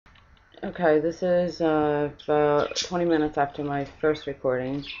Okay, this is about 20 minutes after my first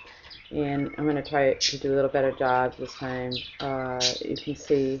recording, and I'm going to try to do a little better job this time. You can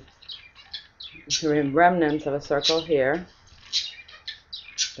see the remnants of a circle here,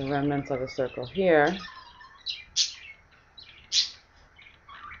 the remnants of a circle here,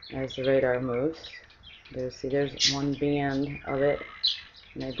 as the radar moves. There's one band of it,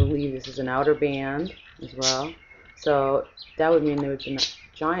 and I believe this is an outer band as well. So that would mean there would be a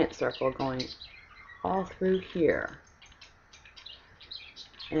giant circle going all through here,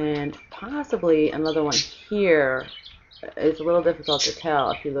 and possibly another one here. It's a little difficult to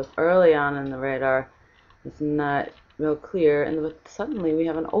tell. If you look early on in the radar, it's not real clear, and suddenly we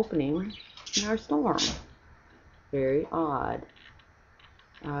have an opening in our storm. Very odd.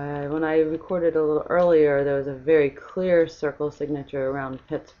 When I recorded a little earlier, there was a very clear circle signature around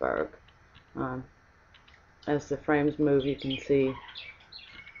Pittsburgh. As the frames move, you can see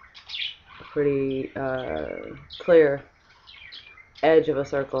a pretty clear edge of a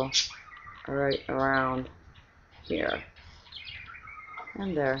circle right around here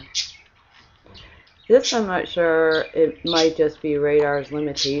and there. This, I'm not sure, it might just be radar's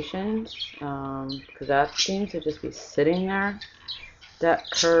limitations, because that seems to just be sitting there, that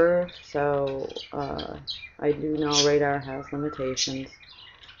curve. So I do know radar has limitations,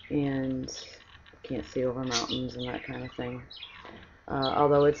 and can't see over mountains and that kind of thing.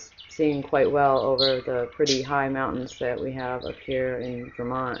 Although it's seeing quite well over the pretty high mountains that we have up here in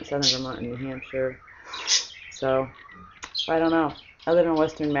Vermont, southern Vermont and New Hampshire. So I don't know. I live in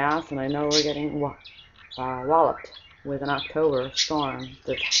Western Mass, and I know we're getting walloped with an October storm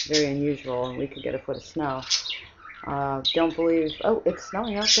that's very unusual, and we could get a foot of snow. Don't believe, oh, it's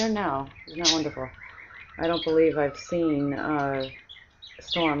snowing out there now. Isn't that wonderful? I don't believe I've seen a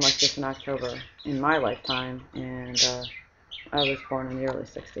storm like this in October in my lifetime, and I was born in the early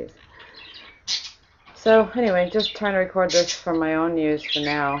 60s. So anyway, just trying to record this for my own use for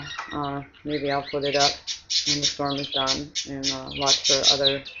now. Maybe I'll put it up when the storm is done, and watch for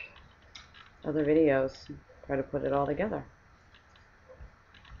other videos, try to put it all together.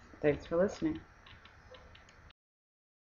 Thanks for listening.